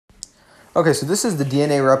Okay, so this is the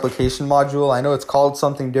DNA replication module. I know it's called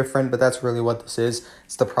something different, but that's really what this is.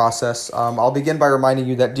 It's the process. I'll begin by reminding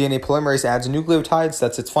you that DNA polymerase adds nucleotides.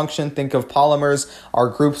 That's its function. Think of polymers are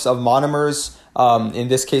groups of monomers. In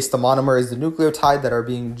this case, the monomer is the nucleotide that are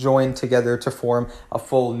being joined together to form a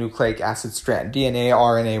full nucleic acid strand, DNA,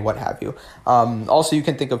 RNA, what have you. Also, you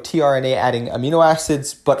can think of tRNA adding amino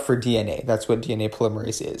acids, but for DNA. That's what DNA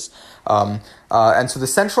polymerase is. And so the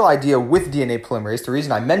central idea with DNA polymerase, the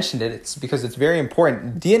reason I mentioned it, it's because it's very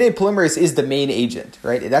important. DNA polymerase is the main agent,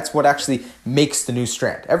 right? That's what actually makes the new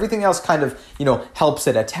strand. Everything else kind of, helps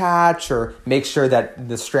it attach or make sure that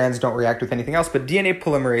the strands don't react with anything else. But DNA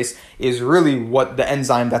polymerase is really what the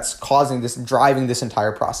enzyme that's driving this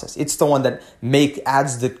entire process. It's the one that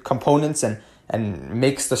adds the components and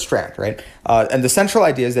makes the strand, right? And the central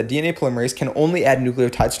idea is that DNA polymerase can only add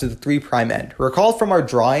nucleotides to the 3' end. Recall from our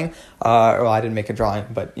drawing, I didn't make a drawing,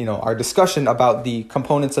 but our discussion about the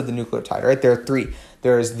components of the nucleotide, right? There are 3.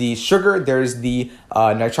 There's the sugar, there's the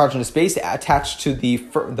nitrogenous base attached to the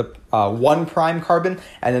 1' carbon,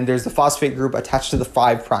 and then there's the phosphate group attached to the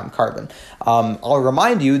 5' carbon. I'll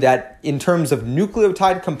remind you that in terms of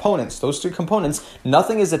nucleotide components, those 3 components,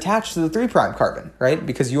 nothing is attached to the 3' carbon, right?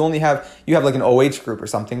 Because you have like an OH group or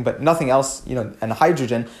something, but nothing else, and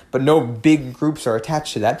hydrogen, but no big groups are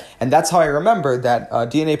attached to that. And that's how I remember that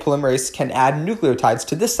DNA polymerase can add nucleotides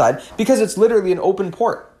to this side, because it's literally an open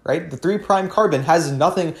port. Right? The 3' carbon has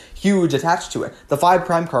nothing huge attached to it. The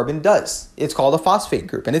 5' carbon does. It's called a phosphate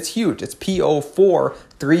group, and it's huge. It's PO4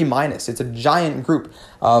 3-. It's a giant group.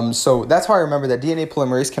 So that's how I remember that DNA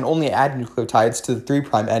polymerase can only add nucleotides to the 3'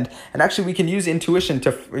 end. And actually, we can use intuition to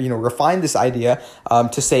refine this idea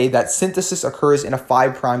to say that synthesis occurs in a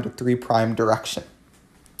 5' to 3' direction.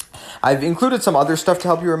 I've included some other stuff to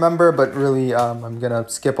help you remember, but really I'm going to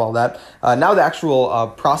skip all that. Now the actual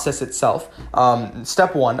process itself,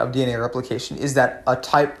 step 1 of DNA replication is that a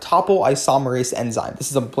type topoisomerase enzyme. This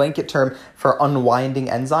is a blanket term for unwinding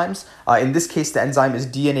enzymes. In this case, the enzyme is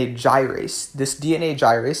DNA gyrase. This DNA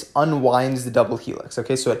gyrase unwinds the double helix.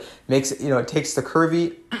 Okay, so it makes it takes the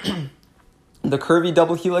curvy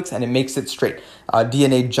double helix and it makes it straight.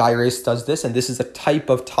 DNA gyrase does this, and this is a type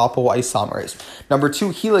of topoisomerase. Number 2,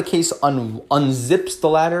 helicase unzips the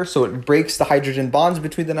latter, so it breaks the hydrogen bonds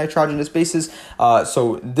between the nitrogenous bases.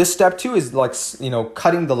 So this step 2 is like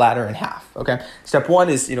cutting the ladder in half. Okay, step 1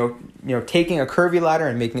 is taking a curvy ladder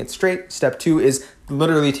and making it straight. Step 2 is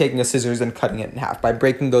literally taking a scissors and cutting it in half by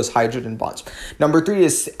breaking those hydrogen bonds. Number 3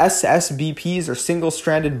 is SSBPs, or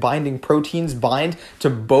single-stranded binding proteins, bind to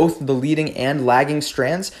both the leading and lagging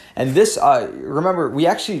strands. And this, remember, we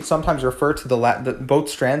actually sometimes refer to both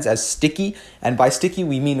strands as sticky, and by sticky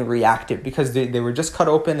we mean reactive, because they were just cut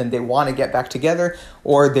open and they want to get back together,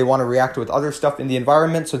 or they want to react with other stuff in the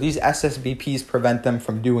environment. So these SSBPs prevent them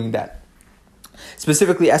from doing that.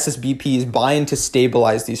 Specifically, SSBPs bind to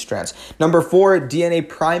stabilize these strands. Number 4, DNA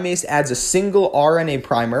primase adds a single RNA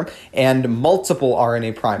primer and multiple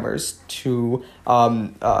RNA primers to,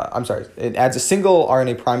 it adds a single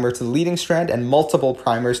RNA primer to the leading strand and multiple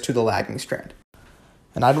primers to the lagging strand.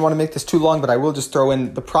 And I don't want to make this too long, but I will just throw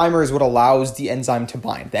in the primer is what allows the enzyme to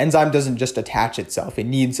bind. The enzyme doesn't just attach itself. It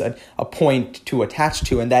needs a point to attach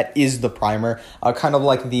to, and that is the primer, kind of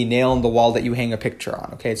like the nail on the wall that you hang a picture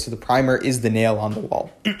on. Okay, so the primer is the nail on the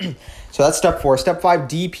wall. So that's step 4. Step 5,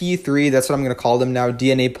 DP3, that's what I'm going to call them now,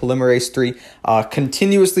 DNA polymerase 3,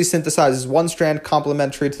 continuously synthesizes one strand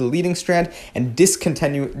complementary to the leading strand and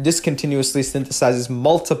discontinuously synthesizes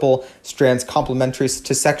multiple strands complementary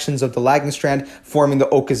to sections of the lagging strand, forming the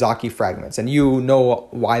Okazaki fragments. And you know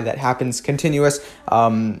why that happens: continuous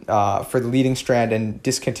for the leading strand and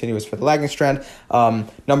discontinuous for the lagging strand.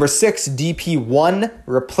 Number 6, DP1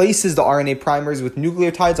 replaces the RNA primers with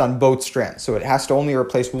nucleotides on both strands. So it has to only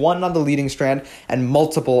replace one on the leading strand and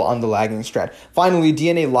multiple on the lagging strand. Finally,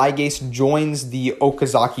 DNA ligase joins the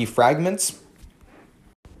Okazaki fragments.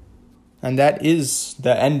 And that is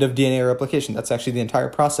the end of DNA replication. That's actually the entire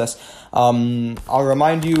process. I'll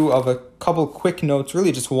remind you of a couple quick notes,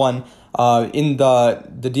 really just one. In the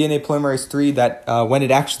DNA polymerase 3, that when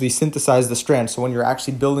it actually synthesizes the strand, so when you're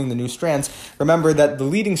actually building the new strands, remember that the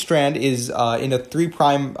leading strand is in a 3'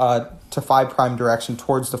 to 5' direction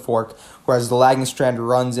towards the fork, whereas the lagging strand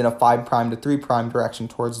runs in a 5' to 3' direction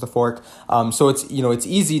towards the fork. So it's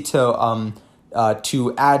easy to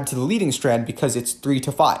add to the leading strand because it's 3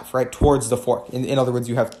 to 5, right, towards the fork. In other words,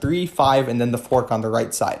 you have 3, 5, and then the fork on the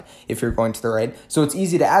right side if you're going to the right. So it's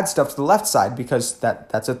easy to add stuff to the left side because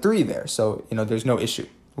that's a 3 there. So, there's no issue.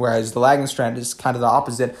 Whereas the lagging strand is kind of the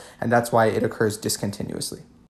opposite, and that's why it occurs discontinuously.